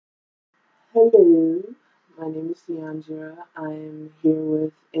Hello, my name is Deandra. I'm here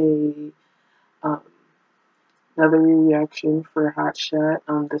with a um, another reaction for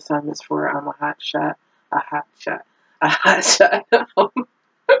Hotshot. This time it's for I'm a hot shot, a hot shot, a hot shot.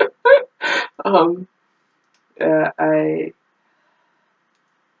 um, I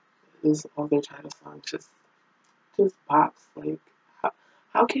this other title song just pops. Like, how,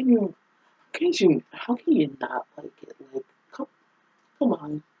 how can you how can you not like it? Like, come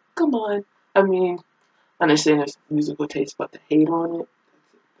on, come on. I mean, I understand there's musical taste, but the hate on it,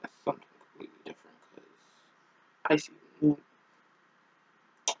 that's something completely different. I see.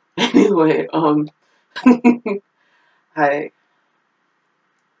 Anyway,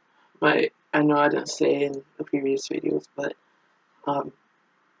 I I know I didn't say in the previous videos, but um,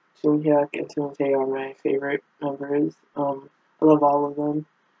 Hyuk and Tae are my favorite members. I love all of them,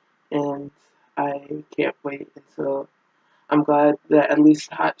 and I can't wait until. I'm glad that at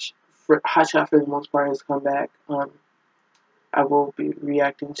least Hotshot for the most part has come back. I will be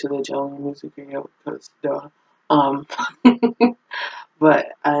reacting to the Jelly music video because duh. Um, but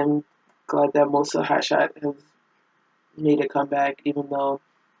I'm glad that most of Hotshot has made a comeback, even though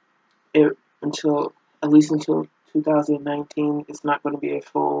it until at least until 2019, it's not going to be a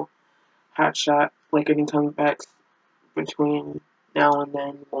full Hotshot. Like any comebacks between now and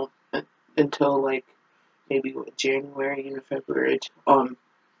then won't until like maybe January or February.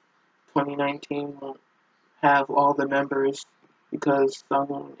 2019 won't have all the members because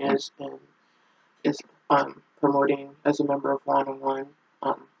someone is promoting as a member of 101,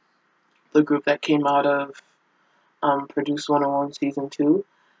 the group that came out of Produce 101 Season 2.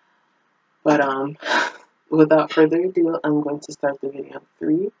 But without further ado, I'm going to start the video.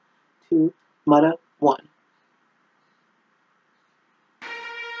 3, 2, Mudda 1.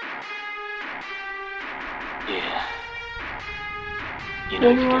 Yeah. You know,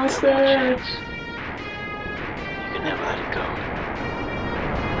 if you give love one chance, you can never let it go.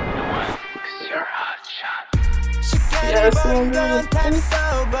 You know why? Because you're a hot shot. Yes,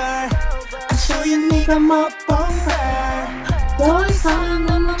 I show you 네가 멋본걸 더 이상은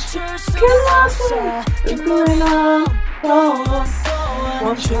난 멈출 수 없어 기분이나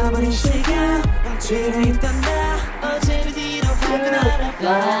멈춰버린 시간 멈추려 있던 나 어제를 뒤로 가고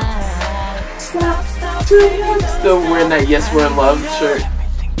날아가 Stop, stop, baby, still wearing that Yes We're in Love shirt.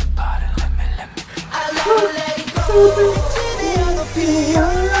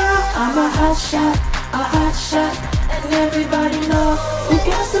 I'm a hot shot, and everybody know we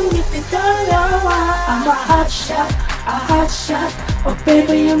got some different I'm a hot shot, oh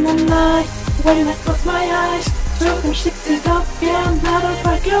baby in the night. When I close my eyes, 조금씩 뜨겁게 나를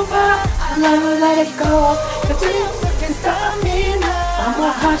밝혀봐. I'll never let it go. The dreams can stop me now. I'm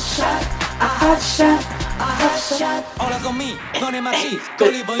a hot shot, a hot shot. All eyes on me, 너네 마치 Spit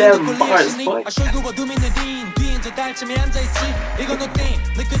걸리 보이는 them 꼴리 bars, 여신이 boy. 숄더와 두 미는 뒤에 저 달쯤에 앉아있지 이건 no thing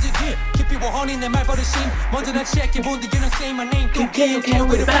느껴지지 깊이 원이 내 말버릇임 먼저 날 취약해 본 뒤에는 say my name 또 기억해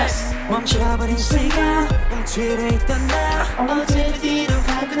with the best 멈춰버린 시간 멈추려 있던 나 어제를 뒤로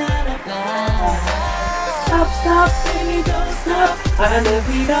가고 날아가 Stop, stop, baby, don't stop I let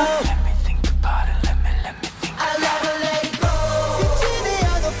me go Let me think about it, let me think. I'll never let it go 빛이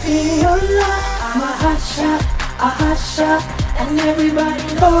되어도 피어나 I'm a hot shot, and everybody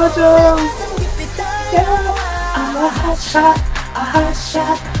knows I'm a hot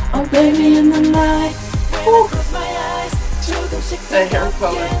shot, oh baby in the night. When I close my eyes, 조금씩 That hair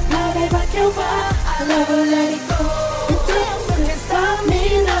color. 나를 밝혀봐. I'll never let it go. You can't stop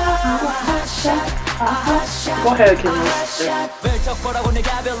me now. I'm a hot shot. Go ahead, Kimmy. 벨떡보라고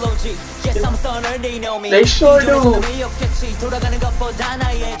내가 별로지 Yes I'm stunner they know me They sure do. 돌아가는 것보다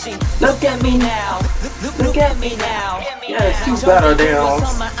나의 진 Look at me now Look at me now Yes, you better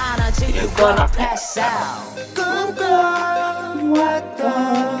dance. You're gonna pass out 꿈꿔왔던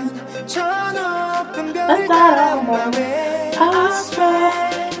저 높은 별을 따라오면 I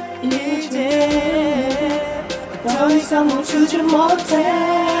swear 이제 더 이상 멈추지 못해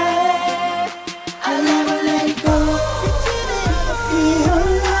I'll never let it go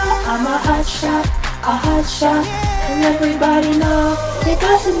I'm a hot shot And everybody know 내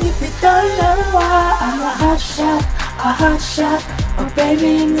가슴 깊이 떨려와 I'm a hot shot Oh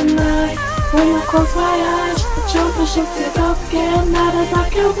baby in the night When I close my eyes 조금씩 뜨겁게 나를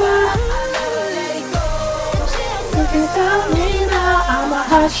밝혀봐 I'll never let it go You can't stop me now I'm a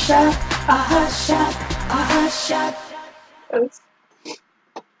hot shot Yes.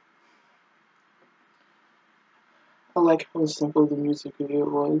 I like how simple the music video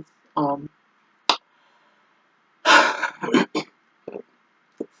was. I'm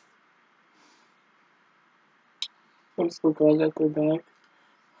so glad that they're back.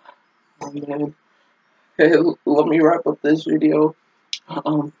 Oh man. Okay, let me wrap up this video.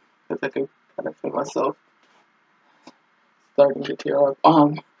 Because I can kind of feel myself starting to tear up.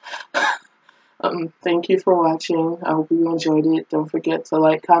 Thank you for watching. I hope you enjoyed it. Don't forget to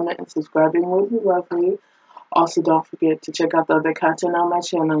like, comment, and subscribing would be lovely. Also, don't forget to check out the other content on my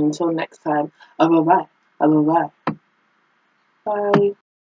channel. Until next time, bye-bye. Bye.